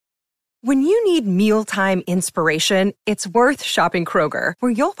When you need mealtime inspiration, it's worth shopping Kroger,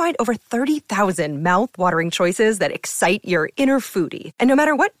 where you'll find over 30,000 mouth-watering choices that excite your inner foodie. And no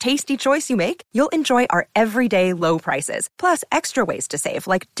matter what tasty choice you make, you'll enjoy our everyday low prices, plus extra ways to save,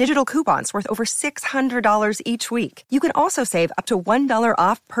 like digital coupons worth over $600 each week. You can also save up to $1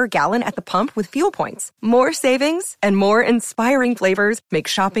 off per gallon at the pump with fuel points. More savings and more inspiring flavors make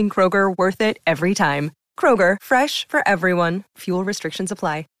shopping Kroger worth it every time. Kroger, fresh for everyone. Fuel restrictions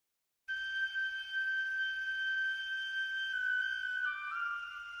apply.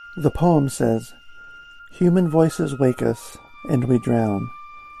 The poem says, "Human voices wake us, and we drown."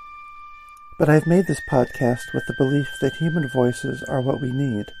 But I've made this podcast with the belief that human voices are what we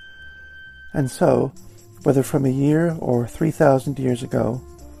need. And so, whether from a year or 3,000 years ago,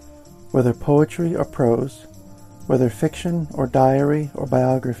 whether poetry or prose, whether fiction or diary or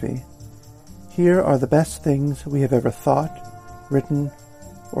biography, here are the best things we have ever thought, written,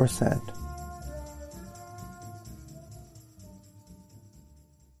 or said.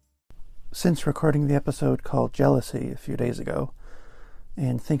 Since recording the episode called Jealousy a few days ago,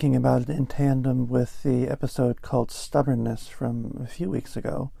 and thinking about it in tandem with the episode called Stubbornness from a few weeks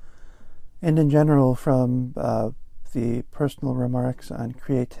ago, and in general from the personal remarks on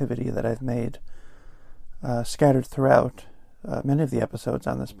creativity that I've made scattered throughout many of the episodes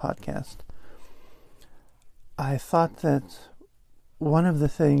on this podcast, I thought that one of the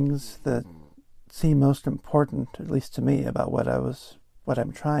things that seemed most important, at least to me, about what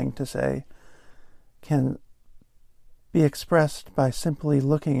I'm trying to say can be expressed by simply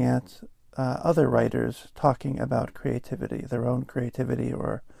looking at other writers talking about creativity, their own creativity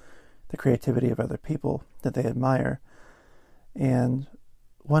or the creativity of other people that they admire. And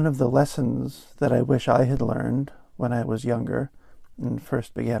one of the lessons that I wish I had learned when I was younger and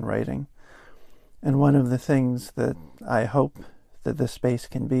first began writing, and one of the things that I hope that this space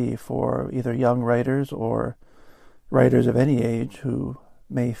can be for either young writers or writers of any age who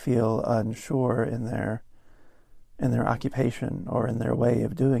may feel unsure in their occupation or in their way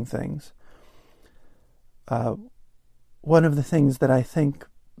of doing things. One of the things that I think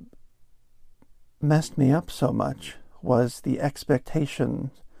messed me up so much was the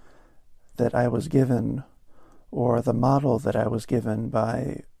expectation that I was given, or the model that I was given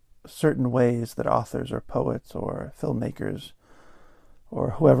by certain ways that authors or poets or filmmakers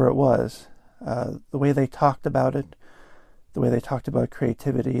or whoever it was, the way they talked about it, the way they talked about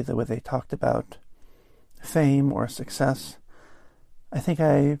creativity, the way they talked about fame or success. I think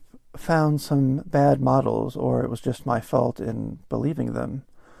I found some bad models, or it was just my fault in believing them,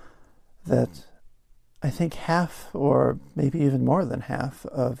 that I think half, or maybe even more than half,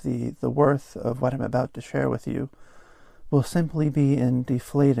 of the worth of what I'm about to share with you will simply be in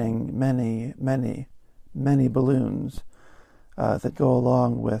deflating many, many, many balloons that go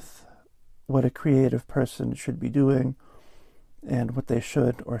along with what a creative person should be doing and what they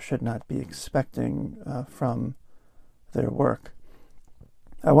should or should not be expecting from their work.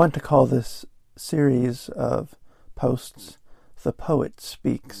 I want to call this series of posts The Poet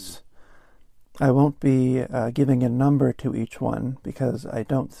Speaks. I won't be giving a number to each one because I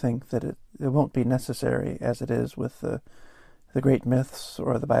don't think that it won't be necessary, as it is with the great myths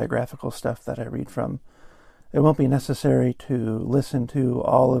or the biographical stuff that I read from. It won't be necessary to listen to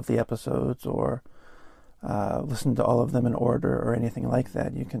all of the episodes or listen to all of them in order or anything like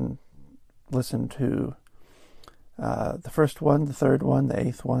that. You can listen to the first one, the third one, the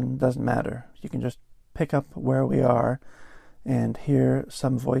eighth one, doesn't matter. You can just pick up where we are and hear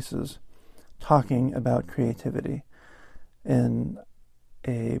some voices talking about creativity in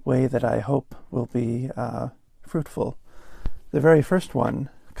a way that I hope will be fruitful. The very first one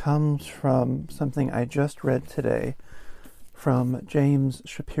comes from something I just read today from James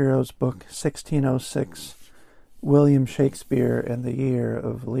Shapiro's book 1606, William Shakespeare and the Year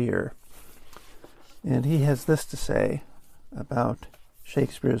of Lear. And he has this to say about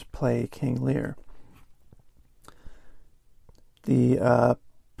Shakespeare's play King Lear. The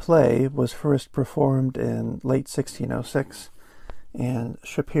play was first performed in late 1606, and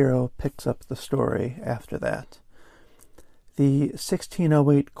Shapiro picks up the story after that. The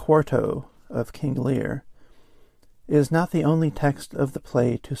 1608 quarto of King Lear is not the only text of the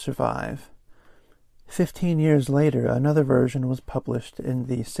play to survive. 15 years later, another version was published in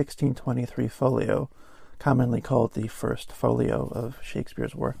the 1623 folio, commonly called the First Folio of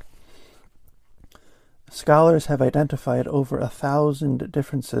Shakespeare's work. Scholars have identified over 1,000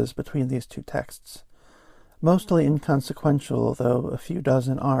 differences between these two texts, mostly inconsequential, though a few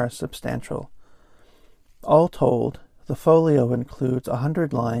dozen are substantial. All told, the folio includes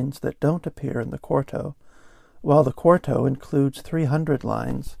 100 lines that don't appear in the quarto, while the quarto includes 300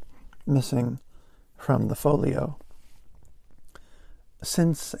 lines missing from the folio.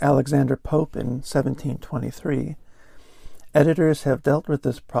 Since Alexander Pope in 1723, editors have dealt with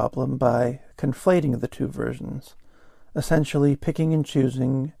this problem by conflating the two versions, essentially picking and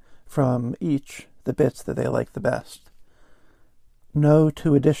choosing from each the bits that they like the best. No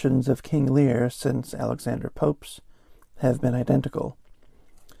two editions of King Lear since Alexander Pope's have been identical.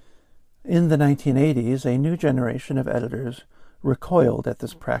 In the 1980s, a new generation of editors recoiled at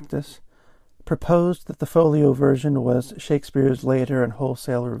this practice, proposed that the folio version was Shakespeare's later and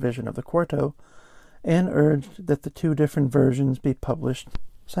wholesale revision of the quarto, and urged that the two different versions be published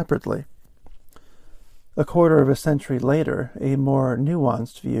separately. A quarter of a century later, a more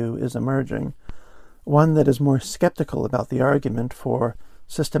nuanced view is emerging, one that is more skeptical about the argument for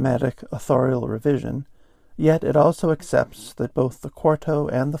systematic authorial revision, yet it also accepts that both the quarto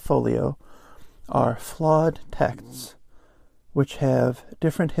and the folio are flawed texts which have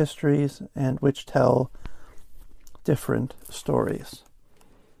different histories and which tell different stories.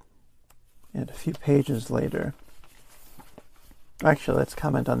 And a few pages later, actually, let's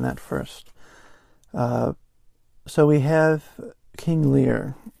comment on that first. So we have King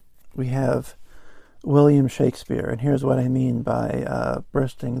Lear, we have William Shakespeare, and here's what I mean by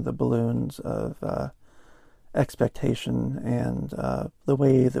bursting the balloons of expectation and the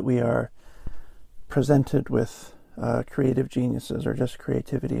way that we are presented with creative geniuses, or just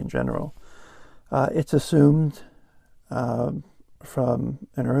creativity in general. It's assumed from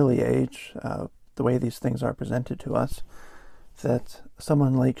an early age, the way these things are presented to us, that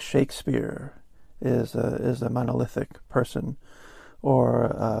someone like Shakespeare is a monolithic person,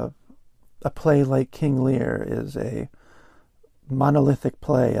 or a play like King Lear is a monolithic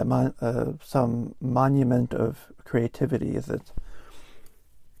play, some monument of creativity that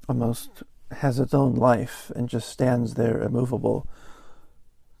almost has its own life and just stands there immovable.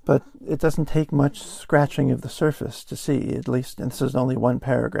 But it doesn't take much scratching of the surface to see, at least, and this is only one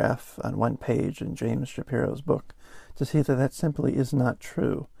paragraph on one page in James Shapiro's book, to see that that simply is not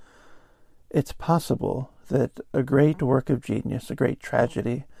true. It's possible that a great work of genius, a great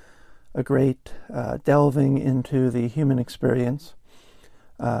tragedy, a great delving into the human experience,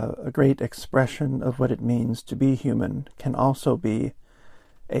 a great expression of what it means to be human, can also be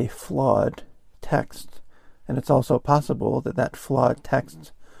a flawed text. And it's also possible that that flawed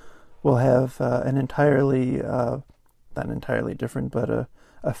text will have an entirely, not entirely different, but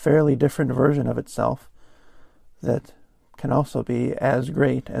a fairly different version of itself that can also be as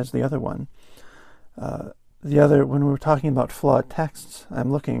great as the other one. When we're talking about flawed texts,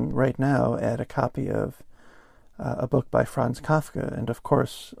 I'm looking right now at a copy of a book by Franz Kafka, and of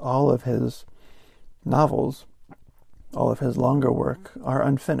course all of his novels, all of his longer work, are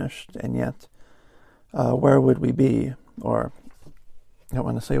unfinished, and yet where would we be? Or, I don't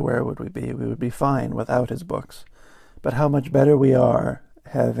want to say where would we would be fine without his books. But how much better we are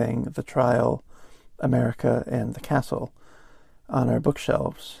having The Trial, America, and The Castle on our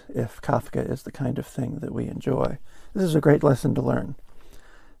bookshelves if Kafka is the kind of thing that we enjoy. This is a great lesson to learn,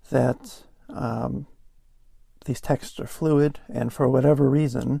 that these texts are fluid, and for whatever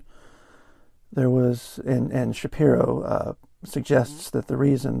reason, there was, and Shapiro suggests that the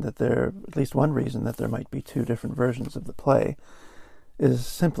reason that at least one reason that there might be two different versions of the play is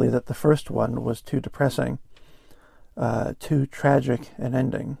simply that the first one was too depressing, too tragic an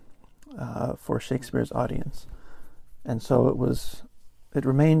ending for Shakespeare's audience. And so it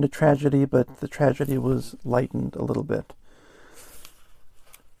remained a tragedy, but the tragedy was lightened a little bit.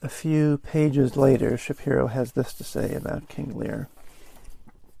 A few pages later, Shapiro has this to say about King Lear.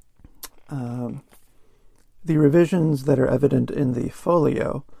 The revisions that are evident in the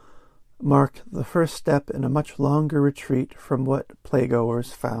folio mark the first step in a much longer retreat from what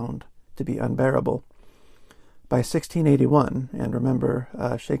playgoers found to be unbearable. By 1681, and remember,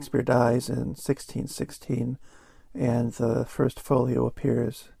 Shakespeare dies in 1616, and the first folio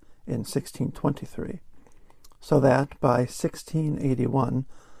appears in 1623. So that by 1681,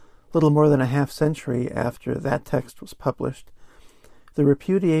 little more than a half century after that text was published, the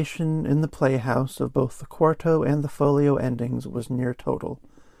repudiation in the playhouse of both the quarto and the folio endings was near total.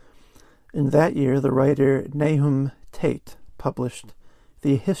 In that year, the writer Nahum Tate published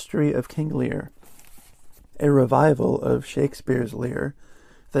The History of King Lear, a revival of Shakespeare's Lear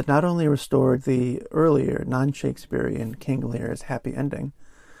that not only restored the earlier non-Shakespearean King Lear's happy ending,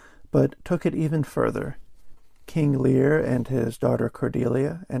 but took it even further. King Lear and his daughter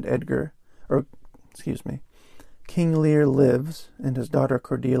Cordelia and King Lear lives, and his daughter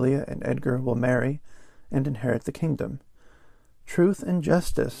Cordelia and Edgar will marry and inherit the kingdom. Truth and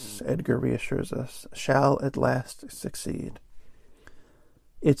justice, Edgar reassures us, shall at last succeed.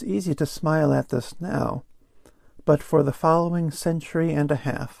 It's easy to smile at this now, but for the following century and a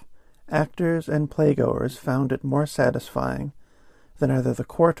half, actors and playgoers found it more satisfying than either the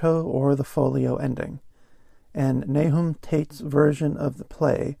quarto or the folio ending, and Nahum Tate's version of the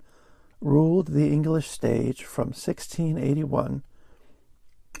play ruled the English stage from 1681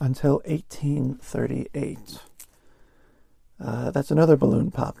 until 1838. That's another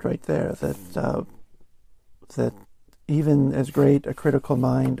balloon popped right there, that even as great a critical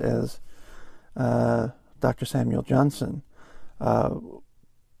mind as Dr. Samuel Johnson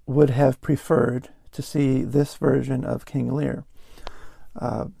would have preferred to see this version of King Lear.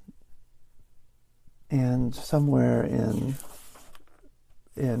 And somewhere in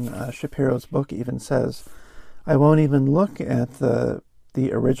Shapiro's book even says, I won't even look at the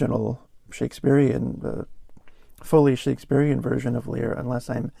original Shakespearean, fully Shakespearean version of Lear unless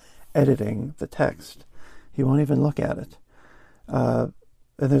I'm editing the text. He won't even look at it. And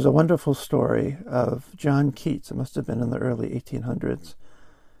there's a wonderful story of John Keats, it must have been in the early 1800s,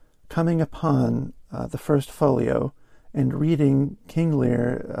 coming upon the first folio and reading King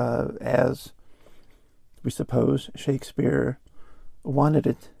Lear as, we suppose, Shakespeare wanted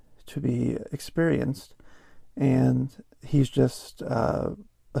it to be experienced, and he's just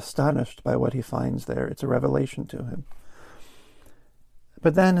astonished by what he finds there. It's a revelation to him.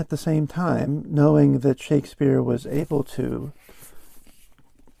 But then at the same time, knowing that Shakespeare was able to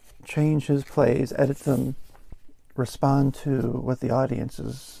change his plays, edit them, respond to what the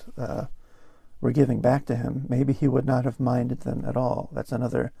audiences were giving back to him, maybe he would not have minded them at all. That's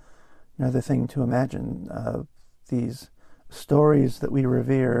another thing to imagine. These stories that we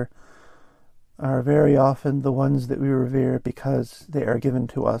revere are very often the ones that we revere because they are given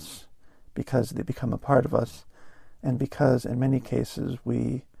to us, because they become a part of us, and because in many cases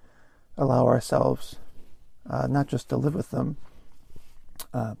we allow ourselves not just to live with them,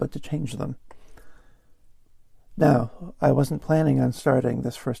 but to change them. Now, I wasn't planning on starting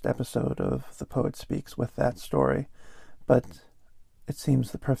this first episode of The Poet Speaks with that story, but it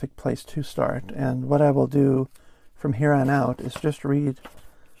seems the perfect place to start. And what I will do from here on out is just read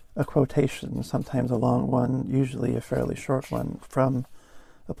a quotation, sometimes a long one, usually a fairly short one, from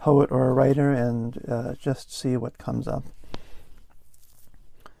a poet or a writer, and just see what comes up.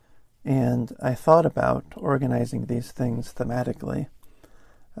 And I thought about organizing these things thematically,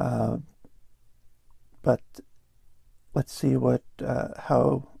 but let's see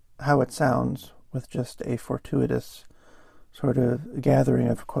how it sounds with just a fortuitous sort of gathering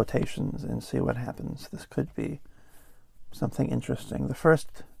of quotations and see what happens. This could be something interesting. The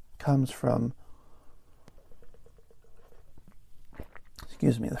first comes from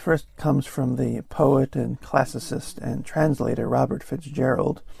the poet and classicist and translator Robert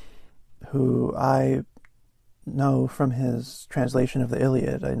Fitzgerald, who I know from his translation of the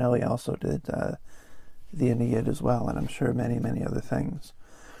Iliad. I know he also did the Aeneid as well, and I'm sure many, many other things.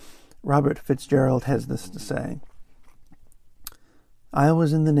 Robert Fitzgerald has this to say: I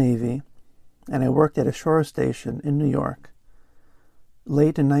was in the Navy, and I worked at a shore station in New York.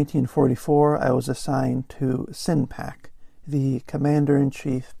 Late in 1944, I was assigned to SINPAC, the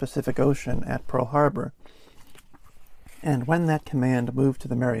Commander-in-Chief Pacific Ocean at Pearl Harbor. And when that command moved to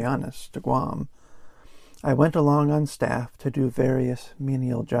the Marianas, to Guam, I went along on staff to do various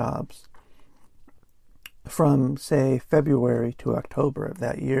menial jobs. From, say, February to October of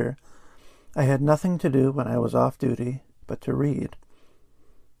that year, I had nothing to do when I was off duty but to read.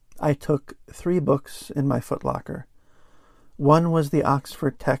 I took 3 books in my footlocker. One was the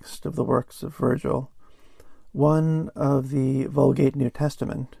Oxford text of the works of Virgil, one of the Vulgate New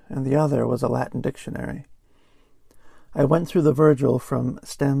Testament, and the other was a Latin dictionary. I went through the Virgil from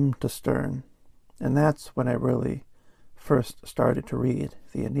stem to stern, and that's when I really first started to read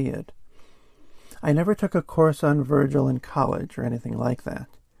the Aeneid. I never took a course on Virgil in college or anything like that.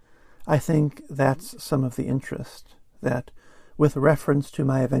 I think that's some of the interest, that with reference to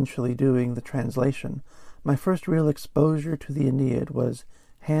my eventually doing the translation, my first real exposure to the Aeneid was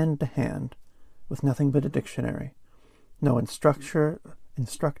hand to hand, with nothing but a dictionary. No instructor,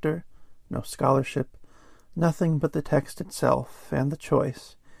 no scholarship, nothing but the text itself and the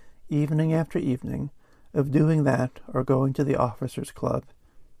choice, evening after evening, of doing that or going to the officers' club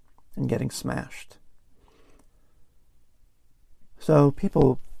and getting smashed. So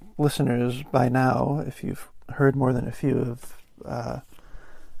listeners, by now, if you've heard more than a few of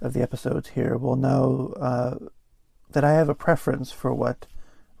the episodes here, will know that I have a preference for what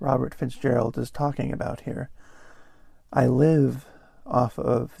Robert Fitzgerald is talking about here. I live off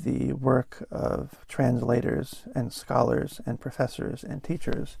of the work of translators and scholars and professors and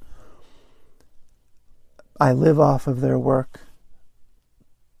teachers. I live off of their work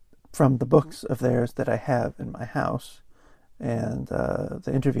from the books of theirs that I have in my house and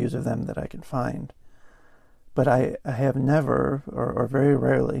the interviews of them that I can find. But I have never, or very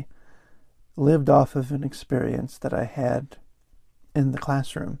rarely, lived off of an experience that I had in the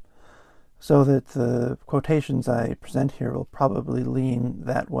classroom, so that the quotations I present here will probably lean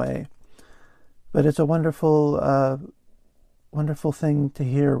that way. But it's a wonderful, wonderful thing to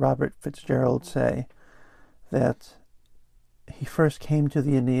hear Robert Fitzgerald say that he first came to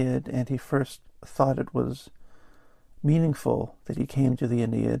the Aeneid and he first thought it was meaningful that he came to the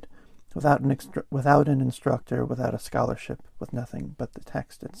Aeneid without an instructor, without a scholarship, with nothing but the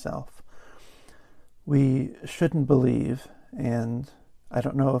text itself. We shouldn't believe, and I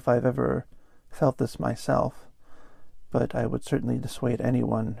don't know if I've ever felt this myself, but I would certainly dissuade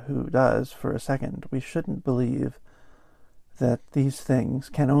anyone who does for a second. We shouldn't believe that these things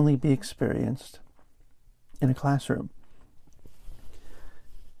can only be experienced in a classroom.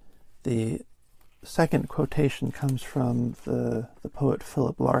 The second quotation comes from the poet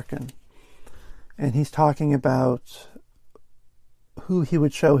Philip Larkin, and he's talking about who he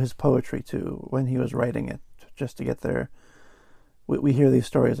would show his poetry to when he was writing it, just to get their... We hear these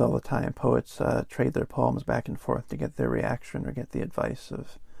stories all the time. Poets trade their poems back and forth to get their reaction or get the advice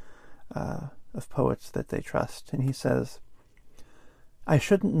of poets that they trust. And he says, "I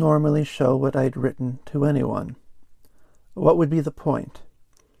shouldn't normally show what I'd written to anyone. What would be the point?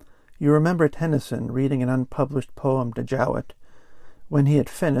 You remember Tennyson reading an unpublished poem to Jowett. When he had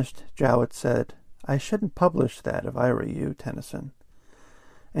finished, Jowett said, 'I shouldn't publish that if I were you, Tennyson.'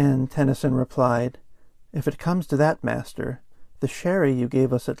 And Tennyson replied, 'If it comes to that, master, the sherry you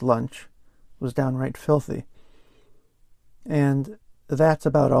gave us at lunch was downright filthy.' And that's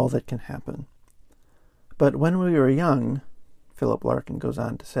about all that can happen. But when we were young," Philip Larkin goes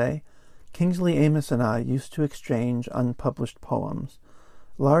on to say, "Kingsley Amis and I used to exchange unpublished poems,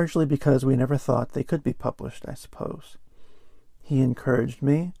 largely because we never thought they could be published, I suppose. He encouraged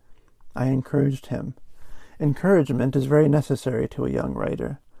me, I encouraged him. Encouragement is very necessary to a young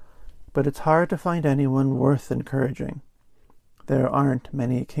writer, but it's hard to find anyone worth encouraging. There aren't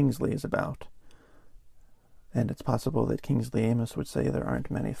many Kingsleys about." And it's possible that Kingsley Amis would say there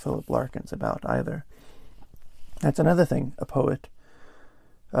aren't many Philip Larkins about either. That's another thing, a poet,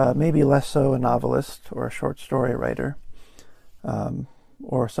 maybe less so a novelist or a short story writer,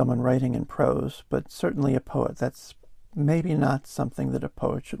 or someone writing in prose, but certainly a poet. That's maybe not something that a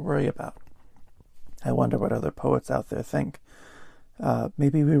poet should worry about. I wonder what other poets out there think.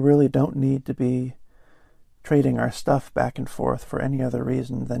 Maybe we really don't need to be trading our stuff back and forth for any other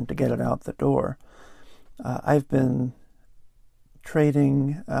reason than to get it out the door. I've been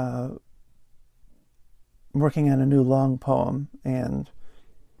trading, working on a new long poem, and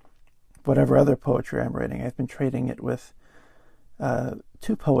whatever other poetry I'm writing, I've been trading it with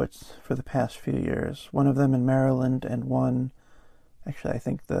two poets for the past few years. One of them in Maryland, and one, actually, I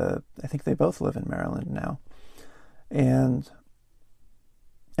think they both live in Maryland now. And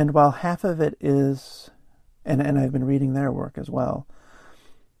while half of it is, and I've been reading their work as well,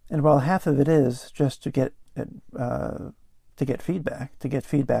 and while half of it is just to get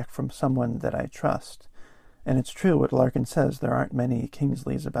feedback from someone that I trust, and it's true what Larkin says, there aren't many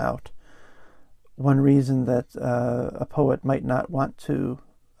Kingsleys about. One reason that a poet might not want to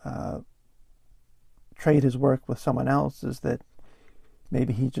trade his work with someone else is that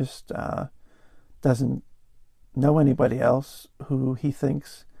maybe he just doesn't know anybody else who he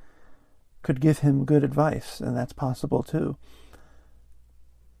thinks could give him good advice, and that's possible too.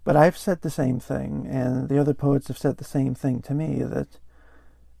 But I've said the same thing, and the other poets have said the same thing to me, that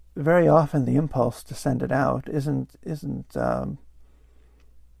very often the impulse to send it out isn't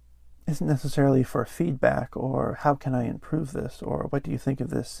necessarily for feedback, or how can I improve this, or what do you think of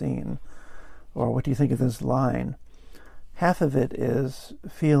this scene, or what do you think of this line. Half of it is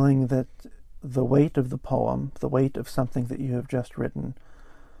feeling that the weight of the poem, the weight of something that you have just written,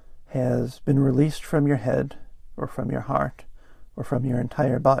 has been released from your head, or from your heart, or from your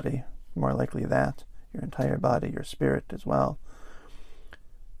entire body, more likely that, your entire body, your spirit as well.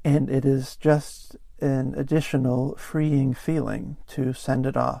 And it is just an additional freeing feeling to send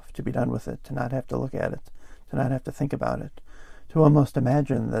it off, to be done with it, to not have to look at it, to not have to think about it, to almost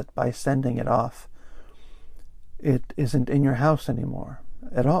imagine that by sending it off, it isn't in your house anymore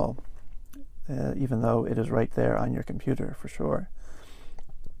at all, even though it is right there on your computer for sure.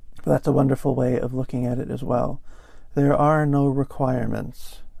 But that's a wonderful way of looking at it as well. There are no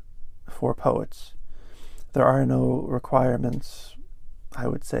requirements for poets. There are no requirements, I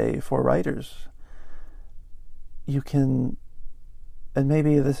would say, for writers. You can, and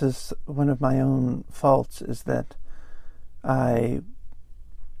maybe this is one of my own faults, is that I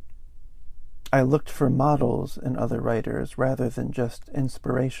I looked for models in other writers rather than just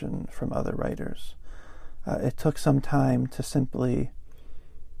inspiration from other writers. It took some time to simply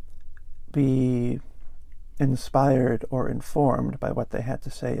be inspired or informed by what they had to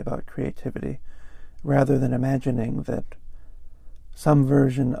say about creativity, rather than imagining that some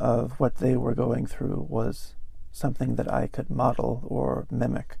version of what they were going through was something that I could model or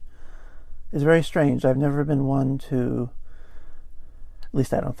mimic. It's very strange. I've never been one to, at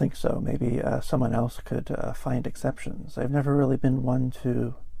least I don't think so, maybe someone else could find exceptions. I've never really been one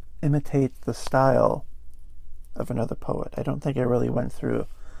to imitate the style of another poet. I don't think I really went through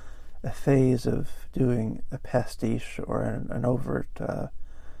a phase of doing a pastiche or an overt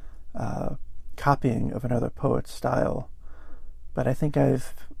copying of another poet's style. But I think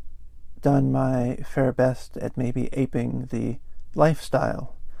I've done my fair best at maybe aping the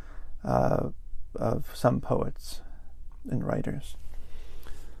lifestyle of some poets and writers.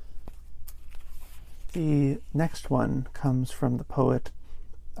 The next one comes from the poet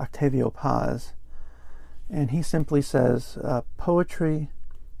Octavio Paz, and he simply says, poetry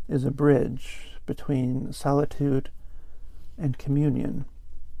is a bridge between solitude and communion.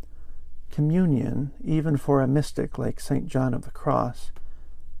 Communion, even for a mystic like St. John of the Cross,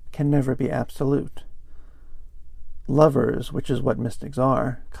 can never be absolute. Lovers, which is what mystics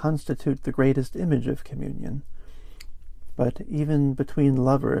are, constitute the greatest image of communion. But even between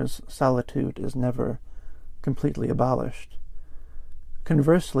lovers, solitude is never completely abolished.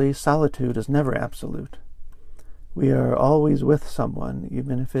 Conversely, solitude is never absolute. We are always with someone,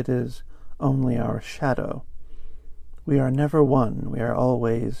 even if it is only our shadow. We are never one, we are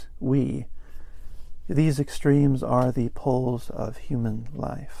always we. These extremes are the poles of human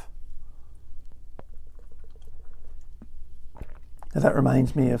life. Now, that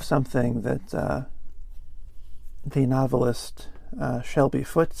reminds me of something that the novelist Shelby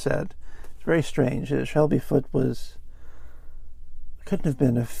Foote said. It's very strange. Shelby Foote couldn't have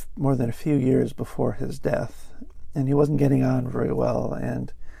been more than a few years before his death, and he wasn't getting on very well,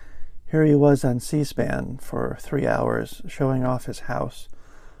 and here he was on C-SPAN for 3 hours showing off his house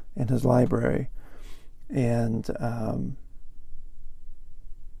and his library, and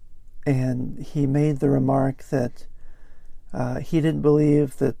he made the remark that he didn't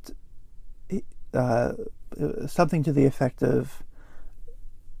believe that something to the effect of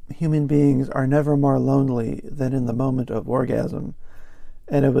human beings are never more lonely than in the moment of orgasm.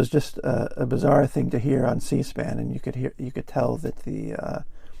 And it was just a bizarre thing to hear on C-SPAN, and you could tell that the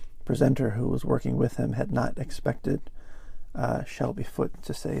presenter who was working with him had not expected Shelby Foote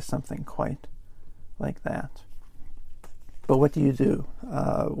to say something quite like that. But what do you do?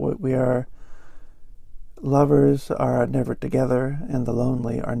 Lovers are never together, and the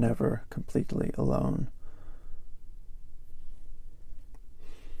lonely are never completely alone.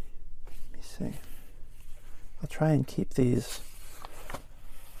 Let me see. I'll try and keep these.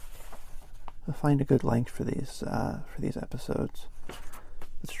 I'll find a good length for these episodes.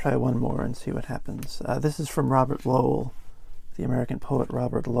 Let's try one more and see what happens. This is from Robert Lowell, the American poet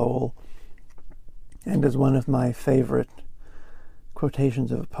Robert Lowell, and is one of my favorite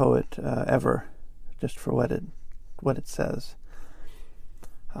quotations of a poet ever, just for what it says.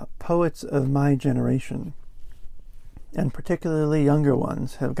 Poets of my generation, and particularly younger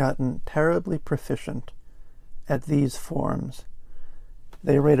ones, have gotten terribly proficient at these forms.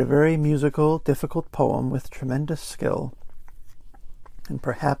 They write a very musical, difficult poem with tremendous skill, and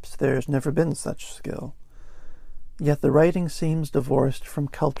perhaps there's never been such skill. Yet the writing seems divorced from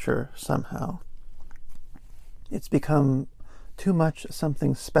culture somehow. It's become too much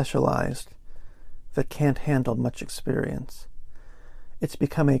something specialized that can't handle much experience. It's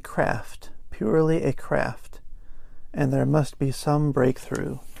become a craft, purely a craft, and there must be some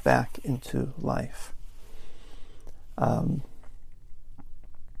breakthrough back into life.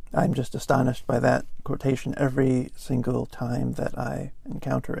 I'm just astonished by that quotation every single time that I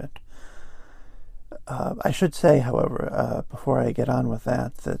encounter it. I should say, however, before I get on with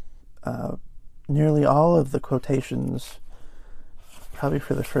that nearly all of the quotations, probably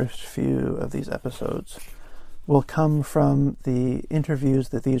for the first few of these episodes, will come from the interviews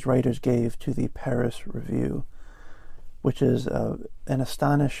that these writers gave to the Paris Review, which is an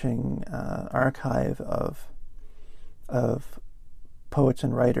astonishing archive of poets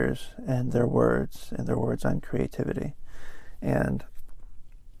and writers and their words on creativity. And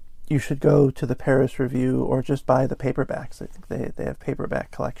you should go to the Paris Review or just buy the paperbacks. I think they have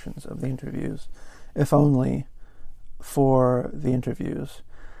paperback collections of the interviews, if only for the interviews.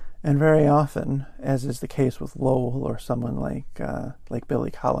 And very often, as is the case with Lowell or someone like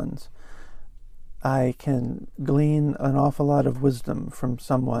Billy Collins, I can glean an awful lot of wisdom from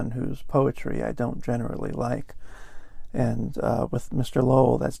someone whose poetry I don't generally like. And with Mr.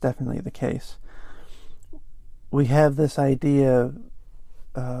 Lowell, that's definitely the case. We have this idea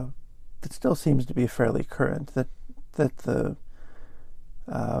that still seems to be fairly current, that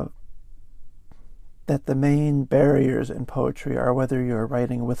the main barriers in poetry are whether you're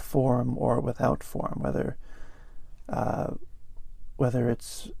writing with form or without form, whether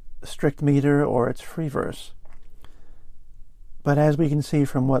it's strict meter or it's free verse. But as we can see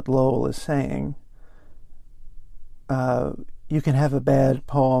from what Lowell is saying, you can have a bad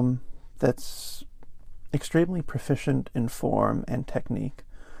poem that's extremely proficient in form and technique,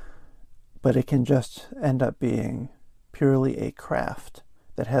 but it can just end up being purely a craft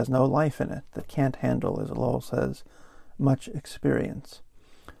that has no life in it, that can't handle, as Lowell says, much experience.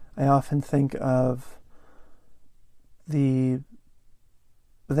 I often think of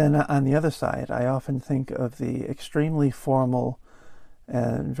then on the other side, I often think of the extremely formal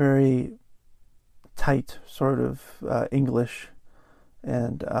and very tight sort of English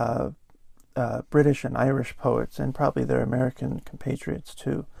and British and Irish poets, and probably their American compatriots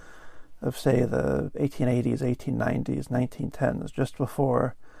too, of say the 1880s, 1890s, 1910s, just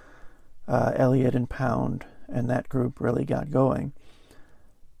before Eliot and Pound and that group really got going.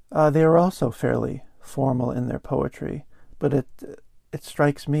 They were also fairly formal in their poetry, but it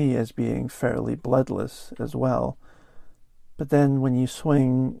strikes me as being fairly bloodless as well. But then when you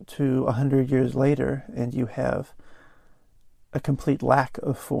swing to 100 years later and you have a complete lack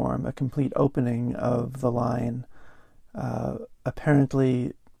of form, a complete opening of the line,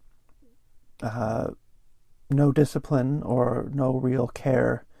 apparently no discipline or no real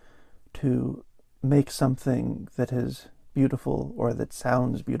care to make something that is beautiful or that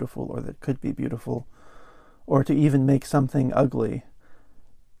sounds beautiful or that could be beautiful, or to even make something ugly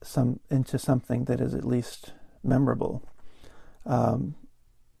into something that is at least memorable.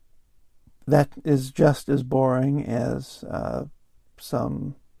 That is just as boring as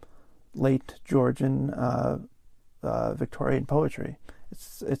some late Georgian Victorian poetry.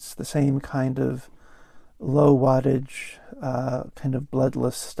 It's the same kind of low wattage, kind of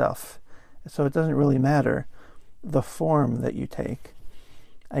bloodless stuff. So it doesn't really matter the form that you take.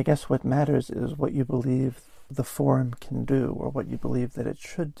 I guess what matters is what you believe the form can do, or what you believe that it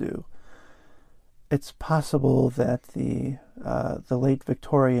should do. It's possible that the late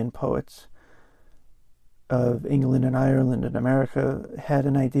Victorian poets of England and Ireland and America had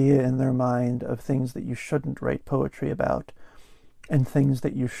an idea in their mind of things that you shouldn't write poetry about and things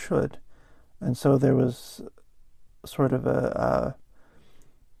that you should. And so there was sort of that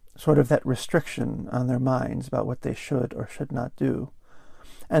restriction on their minds about what they should or should not do.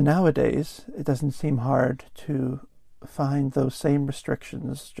 And nowadays, it doesn't seem hard to find those same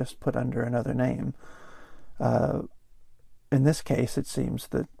restrictions just put under another name. In this case, it seems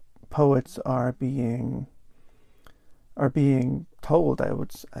that poets are being told, I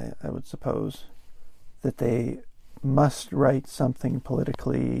would suppose, that they must write something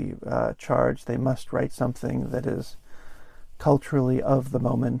politically charged. They must write something that is culturally of the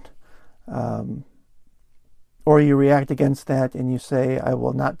moment. Or you react against that and you say, I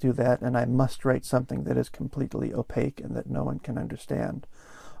will not do that, and I must write something that is completely opaque and that no one can understand.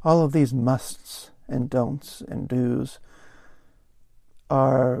 All of these musts and don'ts and do's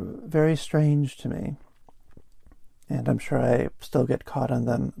are very strange to me, and I'm sure I still get caught on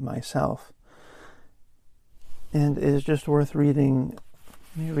them myself. And it is just worth reading.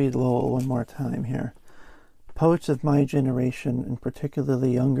 Let me read Lowell one more time here. Poets of my generation, and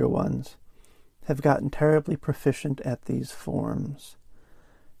particularly younger ones, have gotten terribly proficient at these forms.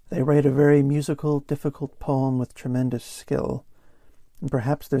 They write a very musical, difficult poem with tremendous skill, and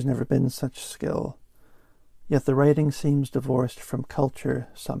perhaps there's never been such skill. Yet the writing seems divorced from culture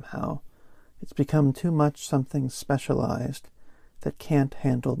somehow. It's become too much something specialized that can't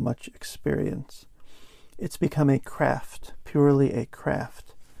handle much experience. It's become a craft, purely a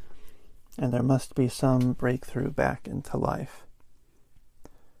craft, and there must be some breakthrough back into life.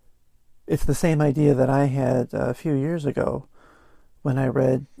 It's the same idea that I had a few years ago when I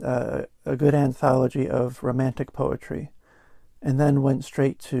read a good anthology of romantic poetry, and then went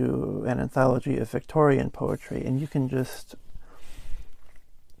straight to an anthology of Victorian poetry, and you can just,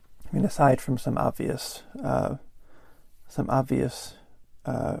 aside from some obvious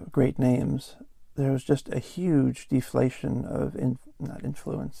great names, there was just a huge deflation of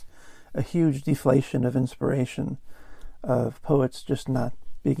a huge deflation of inspiration, of poets just not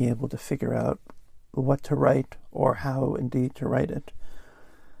being able to figure out what to write or how indeed to write it.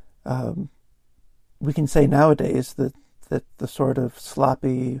 We can say nowadays that the sort of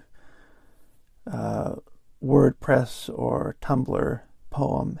sloppy WordPress or Tumblr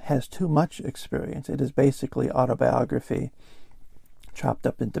poem has too much experience. It is basically autobiography chopped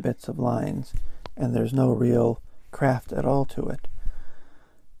up into bits of lines, and there's no real craft at all to it.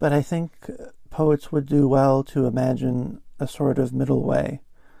 But I think poets would do well to imagine a sort of middle way,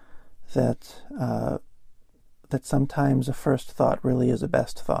 that sometimes a first thought really is a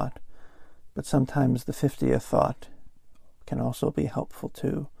best thought, but sometimes the 50th thought can also be helpful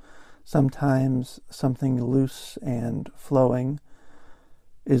too. Sometimes something loose and flowing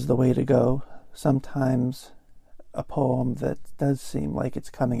is the way to go. Sometimes a poem that does seem like it's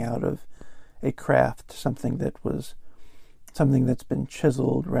coming out of a craft, something that's been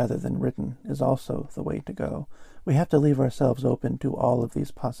chiseled rather than written, is also the way to go. We have to leave ourselves open to all of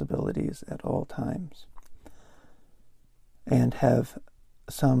these possibilities at all times, and have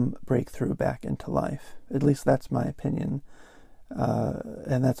some breakthrough back into life. At least that's my opinion,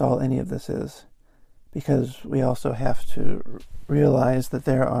 and that's all any of this is. Because we also have to realize that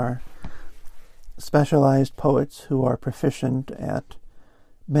there are specialized poets who are proficient at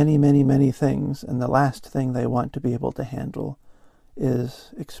many, many, many things, and the last thing they want to be able to handle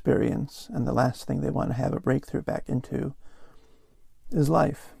is experience, and the last thing they want to have a breakthrough back into is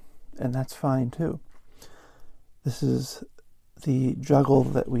life, and that's fine too. This is the juggle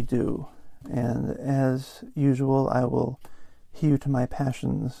that we do, and as usual, I will hew to my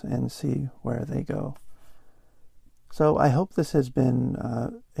passions and see where they go. So I hope this has been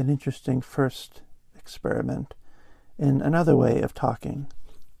an interesting first experiment in another way of talking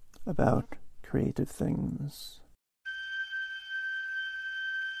about creative things.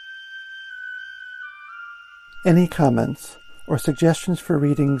 Any comments or suggestions for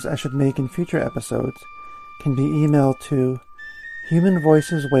readings I should make in future episodes can be emailed to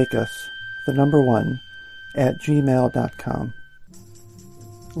humanvoiceswakeus1@gmail.com.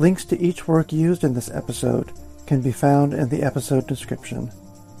 Links to each work used in this episode can be found in the episode description.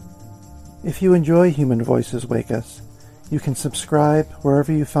 If you enjoy Human Voices Wake Us, you can subscribe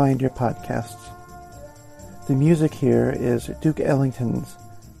wherever you find your podcasts. The music here is Duke Ellington's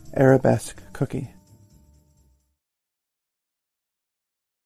Arabesque Cookie.